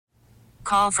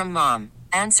call from mom.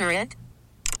 Answer it.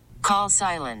 Call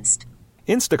silenced.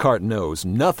 Instacart knows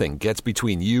nothing gets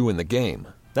between you and the game.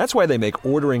 That's why they make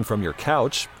ordering from your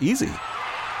couch easy.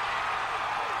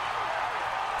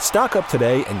 Stock up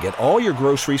today and get all your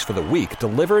groceries for the week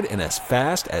delivered in as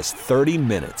fast as 30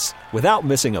 minutes without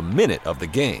missing a minute of the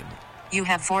game. You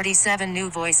have 47 new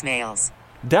voicemails.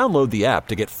 Download the app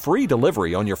to get free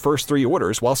delivery on your first 3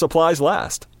 orders while supplies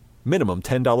last. Minimum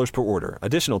 $10 per order.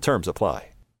 Additional terms apply.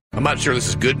 I'm not sure this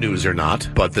is good news or not,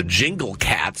 but the Jingle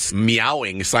Cats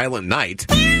meowing Silent Night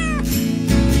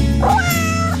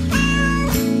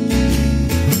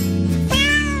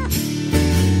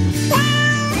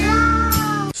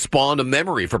spawned a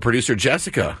memory for producer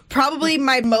Jessica. Probably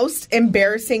my most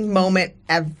embarrassing moment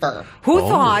ever. Who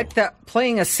thought that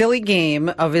playing a silly game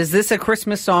of is this a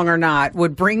Christmas song or not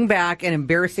would bring back an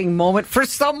embarrassing moment for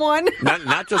someone?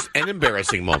 Not just an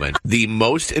embarrassing moment, the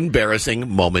most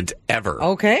embarrassing moment ever.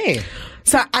 Okay.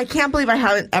 So I can't believe I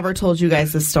haven't ever told you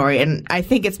guys this story, and I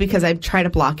think it's because I try to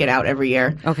block it out every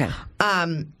year. Okay.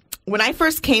 When I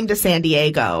first came to San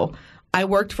Diego, I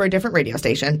worked for a different radio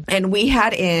station, and we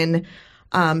had in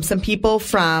some people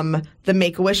from the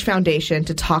Make-A-Wish Foundation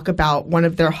to talk about one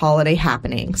of their holiday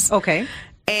happenings. Okay.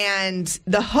 And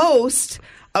the host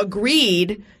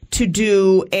agreed to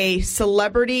do a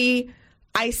celebrity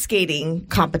ice skating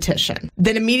competition.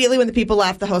 Then immediately when the people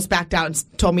left, the host backed out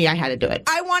and told me I had to do it.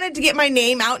 I wanted to get my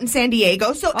name out in San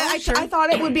Diego, so I thought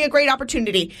it would be a great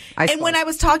opportunity. When I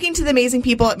was talking to the amazing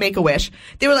people at Make-A-Wish,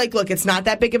 they were like, look, it's not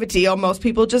that big of a deal. Most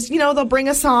people just, they'll bring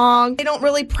a song. They don't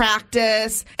really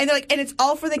practice. And they're like, and it's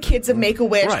all for the kids of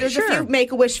Make-A-Wish. Right, There's a few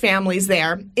Make-A-Wish families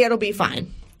there. It'll be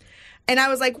fine. And I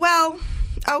was like, well,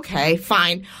 okay,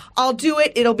 fine. I'll do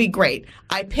it. It'll be great.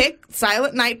 I picked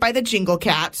Silent Night by the Jingle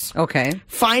Cats. Okay.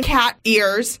 Find cat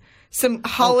ears, some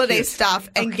holiday stuff,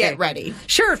 and get ready.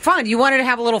 Sure, fun. You wanted to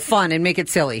have a little fun and make it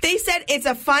silly. They said it's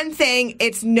a fun thing.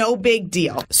 It's no big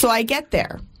deal. So I get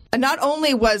there. And not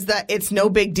only was the it's no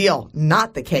big deal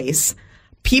not the case,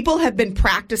 people have been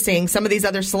practicing, some of these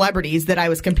other celebrities that I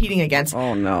was competing against.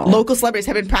 Oh, no. Local celebrities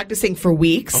have been practicing for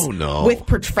weeks. Oh, no. With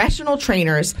professional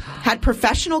trainers, had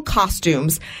professional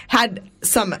costumes, had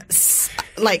some,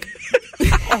 like... You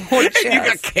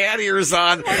got cat ears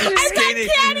on. I've got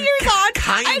cat ears on.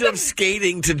 Kind of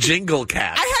skating to Jingle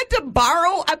Cats. I had to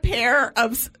borrow a pair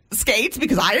of skates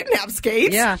because I didn't have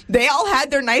skates. Yeah. They all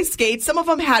had their nice skates. Some of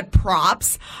them had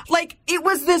props. Like, it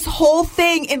was this whole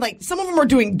thing. And, like, some of them were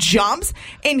doing jumps.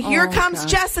 And here comes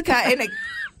Jessica in a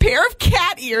pair of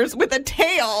cat ears with a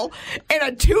tail and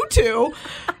a tutu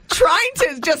trying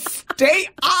to just stay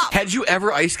up. Had you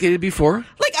ever ice skated before?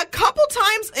 Like, a couple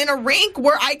times in a rink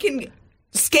where I can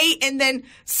skate and then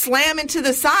slam into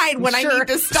the side when I need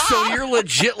to stop. So you're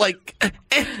legit like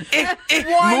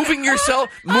moving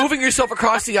yourself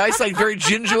across the ice like very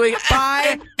gingerly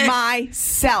by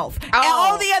myself. And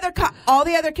all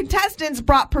the other contestants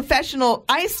brought professional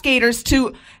ice skaters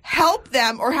to help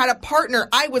them or had a partner.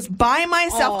 I was by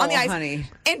myself on the ice. Honey.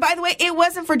 And by the way, it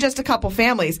wasn't for just a couple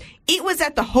families. It was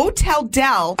at the Hotel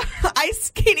Del ice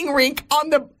skating rink on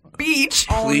the beach.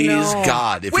 Please,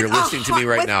 God, if With you're listening to me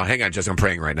right now, hang on, Jessica, I'm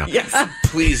praying right now. Yes.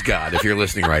 Please, God, if you're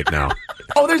listening right now.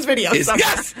 Oh, there's videos.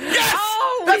 Yes!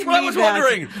 Oh, That's what I was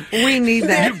wondering. We need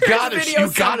that. You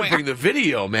got to bring the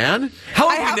video, man. How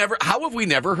have we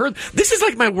never heard? This is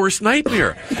like my worst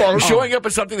nightmare. Showing up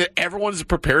at something that everyone's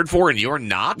prepared for and you're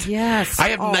not. Yes. I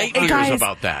have nightmares guys,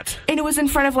 about that. And it was in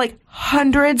front of like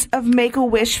hundreds of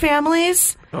Make-A-Wish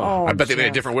families. Oh, I bet they made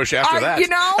a different wish after that. It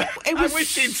was I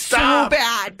wish he'd so stop.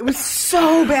 bad. It was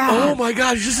so bad. Oh my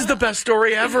gosh, this is the best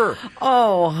story ever.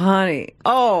 Oh, honey.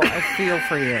 Oh, I feel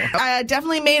for you. I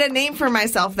definitely made a name for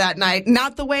myself that night.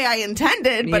 Not the way I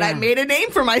intended, but I made a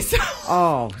name for myself.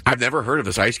 Oh. I've never heard of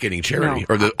this ice skating charity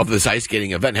or of this ice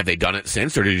skating event. Have they done it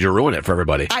since, or did you ruin it for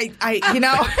everybody? John!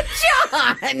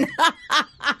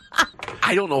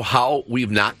 I don't know how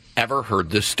we've not ever heard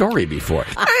this story before.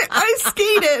 I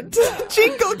skated to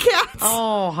Jingle Cats.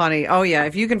 Oh, honey. Oh, yeah.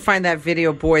 If you can find that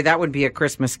video, boy, that would be a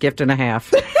Christmas gift and a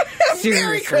half.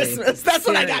 Merry Christmas. That's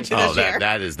what I got you this year.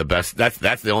 That is the best. That's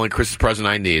the only Christmas present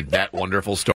I need. That wonderful story.